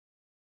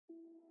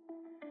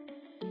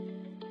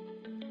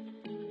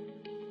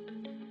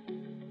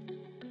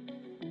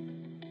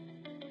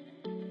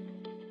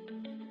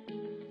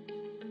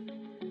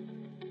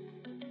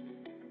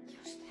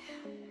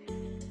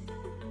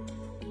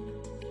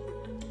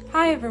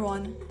Hi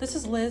everyone, this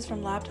is Liz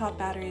from Laptop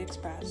Battery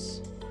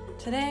Express.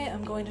 Today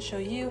I'm going to show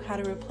you how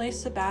to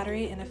replace the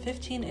battery in a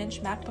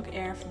 15-inch MacBook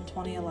Air from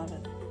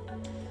 2011.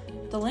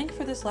 The link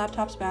for this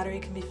laptop's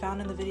battery can be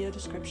found in the video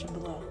description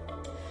below.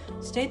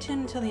 Stay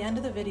tuned until the end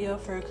of the video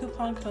for a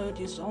coupon code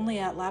used only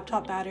at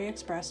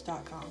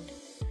laptopbatteryexpress.com.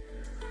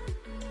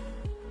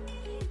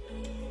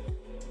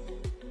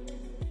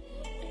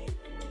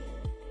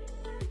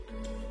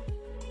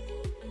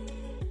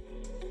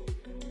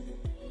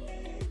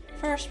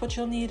 First, what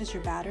you'll need is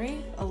your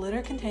battery, a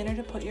litter container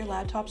to put your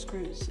laptop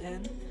screws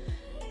in,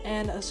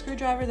 and a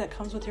screwdriver that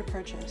comes with your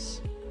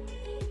purchase.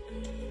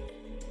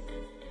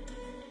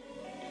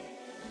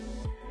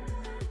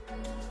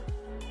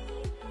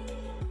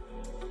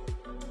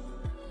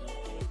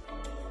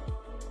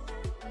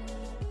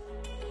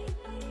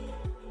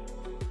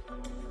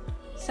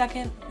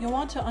 Second, you'll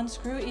want to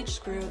unscrew each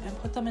screw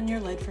and put them in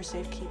your lid for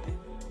safekeeping.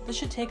 This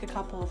should take a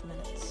couple of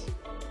minutes.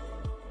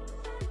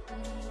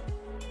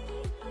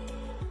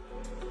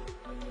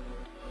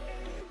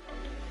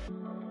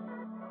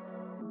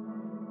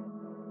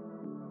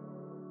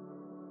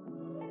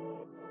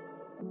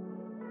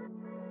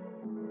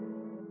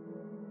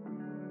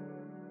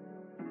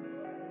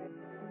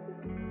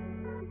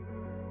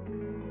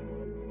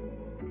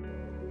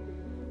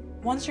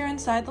 Once you're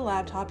inside the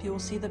laptop, you will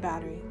see the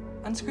battery.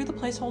 Unscrew the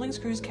place-holding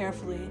screws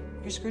carefully.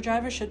 Your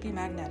screwdriver should be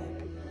magnetic.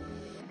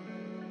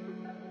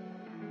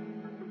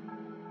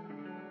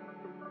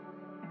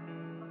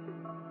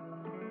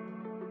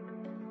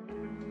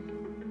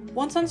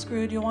 Once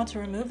unscrewed, you'll want to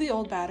remove the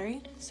old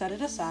battery, set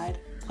it aside,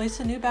 place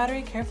the new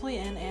battery carefully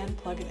in and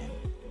plug it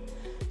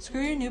in.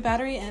 Screw your new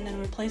battery in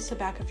and replace the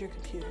back of your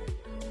computer.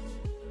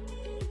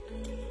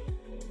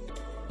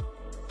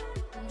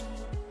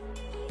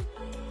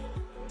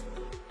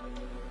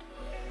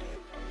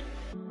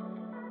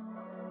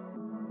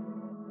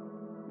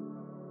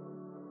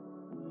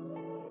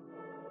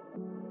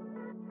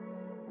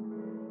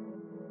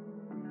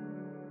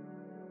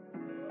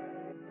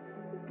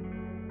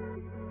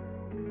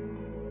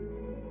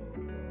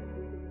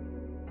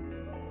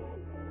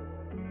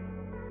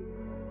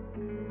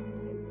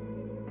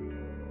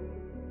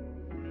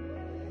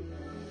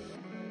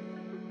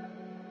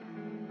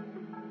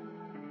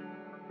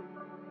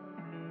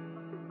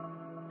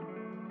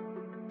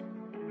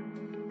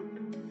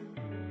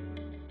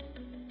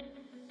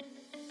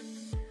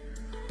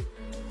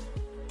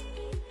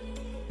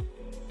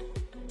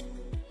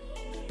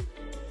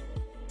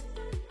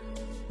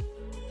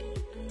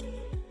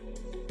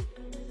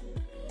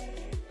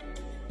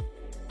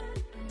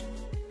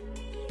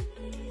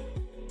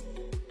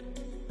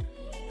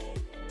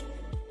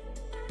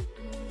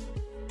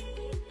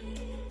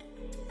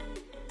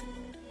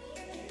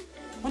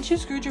 Once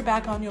you've screwed your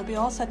back on, you'll be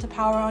all set to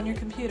power on your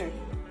computer.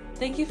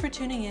 Thank you for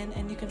tuning in,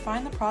 and you can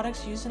find the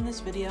products used in this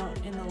video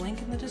in the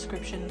link in the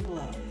description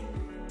below.